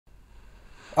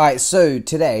Alright, so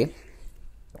today,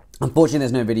 unfortunately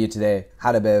there's no video today.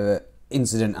 Had a bit of an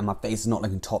incident and my face is not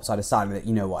looking top, so I decided that,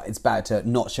 you know what, it's better to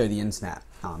not show the internet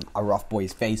a rough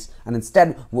boy's face. And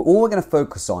instead, all we're going to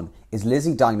focus on is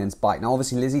Lizzie Deignan's bike. Now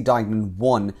obviously Lizzie Deignan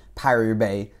won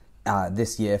Paris-Roubaix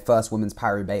this year, first women's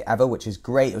Paris-Roubaix ever, which is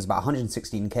great. It was about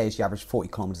 116k, she averaged 40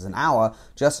 kilometers an hour,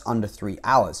 just under 3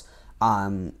 hours.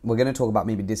 We're going to talk about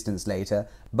maybe distance later.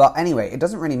 But anyway, it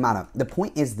doesn't really matter. The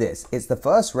point is this. It's the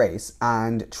first race,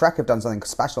 and Trek have done something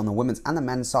special on the women's and the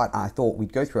men's side, and I thought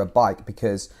we'd go through a bike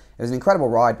because it was an incredible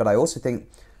ride, but I also think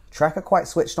Trek are quite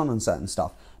switched on certain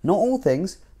stuff. Not all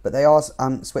things, but they are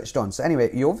switched on. So anyway,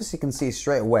 you obviously can see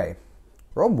straight away,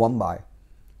 we're on one by.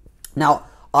 Now,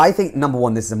 I think, number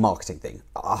one, this is a marketing thing.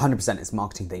 100% it's a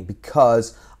marketing thing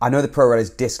because I know the pro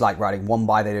riders dislike riding one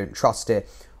by, they don't trust it,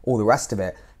 all the rest of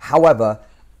it. However,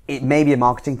 it may be a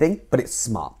marketing thing, but it's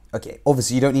smart. Okay,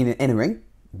 obviously you don't need an inner ring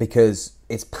because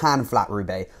it's pan flat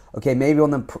Roubaix. Okay, maybe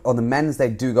on the men's they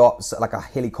do go up like a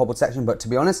hilly cobbled section, but to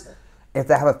be honest, if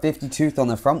they have a 50 tooth on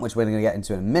the front, which we're going to get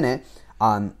into in a minute,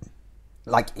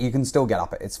 like you can still get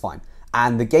up it. It's fine.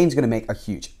 And the game's going to make a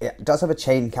huge. It does have a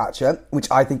chain catcher,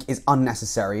 which I think is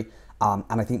unnecessary. And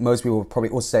I think most people would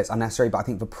probably also say it's unnecessary, but I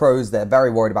think for pros, they're very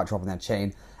worried about dropping their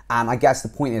chain. And I guess the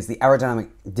point is the aerodynamic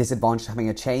disadvantage of having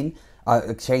a chain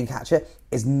catcher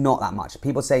is not that much.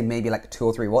 People say maybe like 2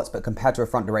 or 3 watts, but compared to a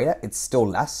front derailleur, it's still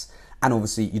less. And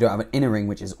obviously you don't have an inner ring,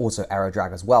 which is also aero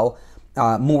drag as well.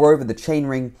 Moreover, the chain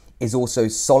ring is also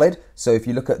solid. So if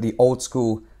you look at the old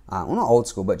school, well not old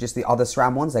school, but just the other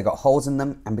SRAM ones, they got holes in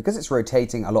them. And because it's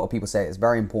rotating, a lot of people say it's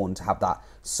very important to have that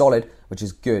solid, which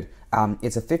is good.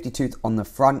 It's a 50 tooth on the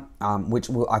front, which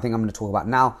I think I'm going to talk about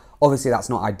now. Obviously, that's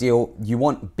not ideal. You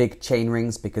want big chain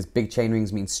rings because big chain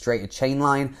rings mean straighter chain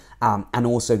line. And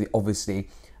also, obviously,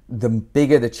 the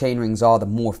bigger the chain rings are, the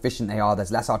more efficient they are.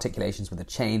 There's less articulations with the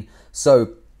chain.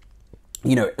 So,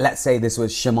 you know, let's say this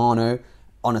was Shimano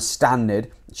on a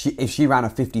standard. If she ran a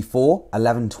 54,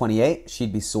 11.28,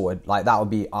 she'd be sorted. Like, that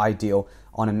would be ideal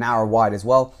on a narrow wide as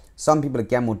well. Some people,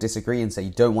 again, will disagree and say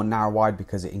you don't want narrow wide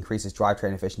because it increases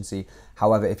drivetrain efficiency.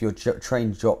 However, if your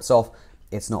train drops off,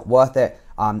 it's not worth it.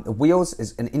 The wheels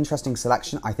is an interesting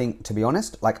selection, I think, to be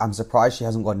honest. Like, I'm surprised she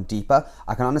hasn't gone deeper.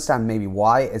 I can understand maybe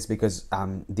why. It's because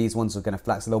these ones are going to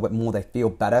flex a little bit more. They feel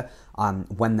better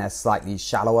when they're slightly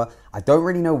shallower. I don't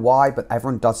really know why, but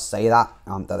everyone does say that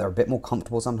they're a bit more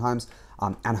comfortable sometimes.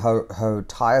 And her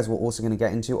tyres we're also going to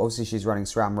get into. Obviously, she's running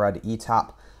SRAM Red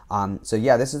E-Tap. So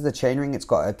yeah, this is the chainring. It's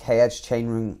got a K-edge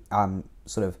chainring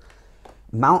sort of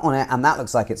mount on it, and that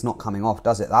looks like it's not coming off,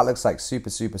 does it? That looks like super,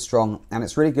 super strong, and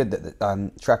it's really good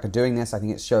that Trek are doing this. I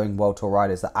think it's showing World Tour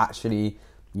riders that actually,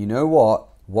 you know what,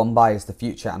 one by is the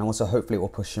future, and also hopefully it will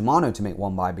push Shimano to make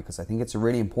one by because I think it's a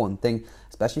really important thing,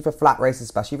 especially for flat races,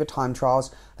 especially for time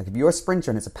trials. Like if you're a sprinter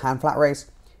and it's a pan flat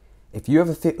race, if you have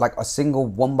a single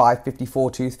 1 by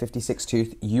 54 tooth, 56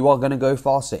 tooth, you are going to go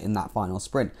faster in that final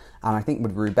sprint. And I think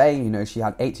with Roubaix, you know, she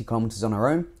had 80 kilometers on her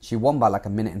own. She won by like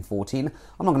 1:14.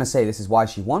 I'm not going to say this is why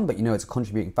she won, but you know, it's a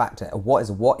contributing factor. A watt is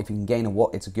a watt. If you can gain a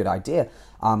watt, it's a good idea,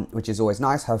 which is always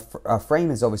nice. Her frame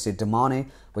is obviously a Domane,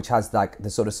 which has like the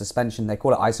sort of suspension. They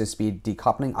call it iso-speed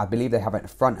decoupling. I believe they have it in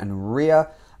front and rear.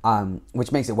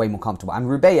 Which makes it way more comfortable. And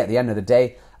Roubaix, at the end of the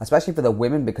day, especially for the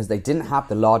women, because they didn't have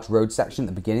the large road section at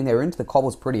the beginning, they were into the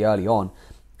cobbles pretty early on.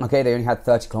 Okay, they only had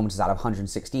 30 kilometers out of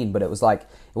 116, but it wasn't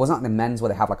like the men's where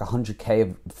they have like 100k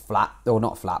of flat, or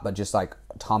not flat, but just like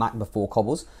tarmac before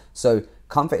cobbles. So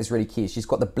comfort is really key. She's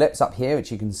got the blips up here,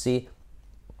 which you can see.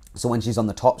 So when she's on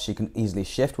the top, she can easily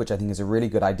shift, which I think is a really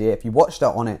good idea. If you watched her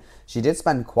on it, she did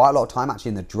spend quite a lot of time actually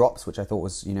in the drops, which I thought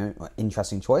was, you know, an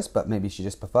interesting choice, but maybe she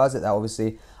just prefers it there,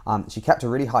 obviously. She kept a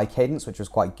really high cadence, which was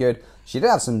quite good. She did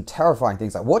have some terrifying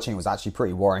things. Like watching it was actually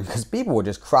pretty worrying because people were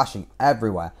just crashing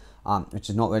everywhere, which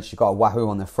is not good. She got a Wahoo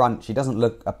on the front. She doesn't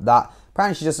look up that.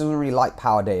 Apparently she just doesn't really like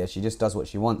power data. She just does what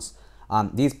she wants.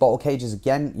 These bottle cages,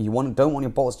 again, don't want your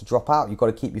bottles to drop out. You've got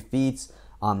to keep your feeds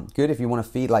good if you want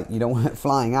to feed, like you don't want it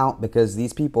flying out, because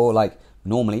these people, like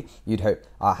normally you'd hope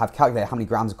have calculated how many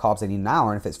grams of carbs they need an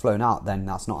hour, and if it's flown out, then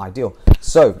that's not ideal.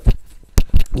 So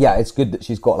yeah, it's good that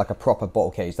she's got like a proper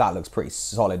bottle cage. That looks pretty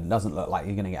solid. It doesn't look like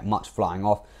you're going to get much flying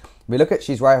off. We look at,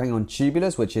 she's riding on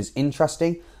tubulars, which is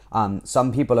interesting.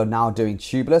 Some people are now doing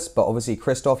tubeless, but obviously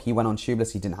Christoph, he went on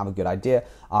tubeless. He didn't have a good idea.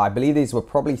 I believe these were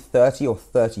probably 30 or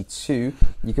 32.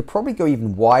 You could probably go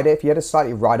even wider. If you had a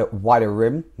slightly wider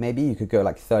rim, maybe you could go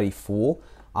like 34.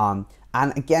 And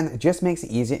again, it just makes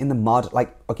it easier in the mud.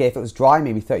 Like, okay, if it was dry,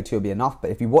 maybe 32 would be enough.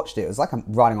 But if you watched it, it was like I'm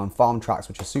riding on farm tracks,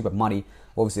 which are super muddy.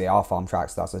 Obviously, they are farm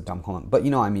tracks. That's a dumb comment. But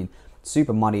you know what I mean.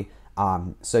 Super muddy.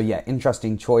 So yeah,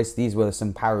 interesting choice. These were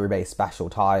some Paris-Roubaix special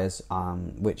tyres,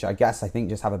 which I think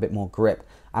just have a bit more grip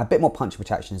and a bit more puncture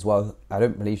protection as well. I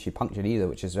don't believe she punctured either,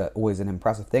 which is always an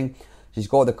impressive thing. She's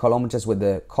got the kilometers with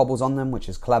the cobbles on them, which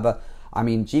is clever. I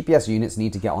mean, GPS units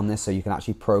need to get on this so you can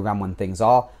actually program when things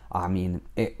are. I mean,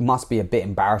 it must be a bit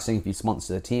embarrassing if you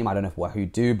sponsor the team. I don't know who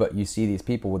do, but you see these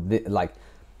people with like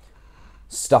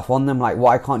stuff on them. Like,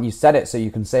 why can't you set it so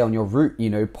you can say on your route, you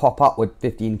know, pop up with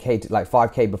 15k to like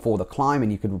 5k before the climb,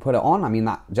 and you could put it on? I mean,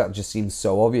 that just seems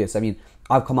so obvious. I mean,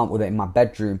 I've come up with it in my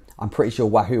bedroom. I'm pretty sure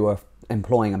Wahoo are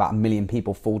employing about 1 million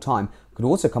people full time. Could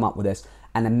also come up with this.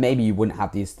 And then maybe you wouldn't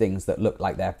have these things that look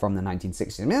like they're from the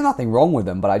 1960s. I mean, there's nothing wrong with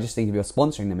them, but I just think if you're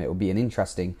sponsoring them, it would be an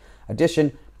interesting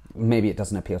addition. Maybe it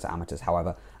doesn't appeal to amateurs,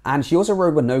 however. And she also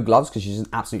rode with no gloves because she's an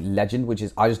absolute legend, which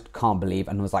is, I just can't believe,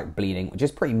 and was like bleeding, which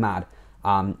is pretty mad.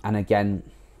 And again,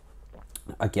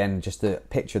 just the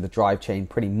picture of the drive chain,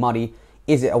 pretty muddy.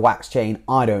 Is it a wax chain?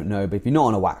 I don't know. But if you're not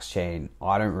on a wax chain,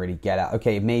 I don't really get it.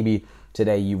 Okay, maybe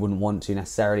today you wouldn't want to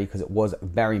necessarily because it was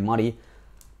very muddy.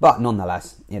 But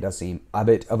nonetheless, it does seem a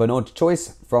bit of an odd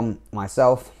choice from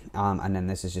myself. And then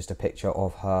this is just a picture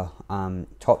of her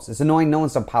tops. It's annoying. No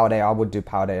one's done power day. I would do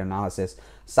power day analysis.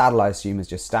 Saddle, I assume, is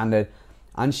just standard.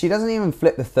 And she doesn't even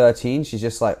flip the 13. She's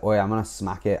just like, oh yeah, I'm going to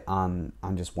smack it and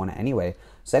just want it anyway.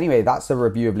 So anyway, that's the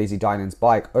review of Lizzie Deignan's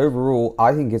bike. Overall,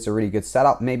 I think it's a really good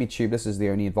setup. Maybe tubeless is the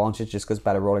only advantage just because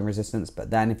better rolling resistance. But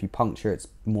then if you puncture, it's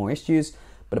more issues.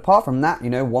 But apart from that,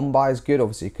 you know, one bar is good.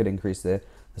 Obviously, it could increase the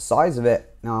size of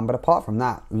it. But apart from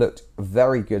that, looked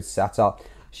very good setup.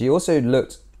 She also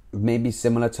looked maybe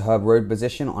similar to her road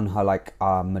position on her like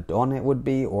Madonna it would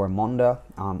be, or a Monda.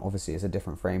 Obviously, it's a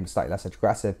different frame, slightly less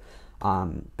aggressive.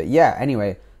 But yeah,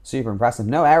 anyway, super impressive.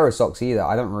 No aero socks either.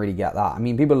 I don't really get that. I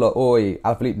mean, people look, oh,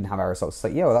 Alaphilippe didn't have aero socks. It's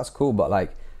like, yeah, well, that's cool, but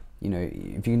like, you know,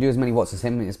 if you can do as many watts as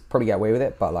him, it's probably get away with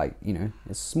it. But like, you know,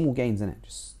 it's small gains in it.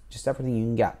 Just everything you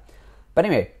can get. But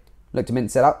anyway, looked a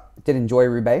mint setup. Did enjoy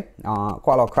Roubaix.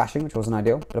 Quite a lot of crashing, which wasn't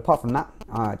ideal. But apart from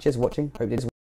that, cheers for watching. Hope you did.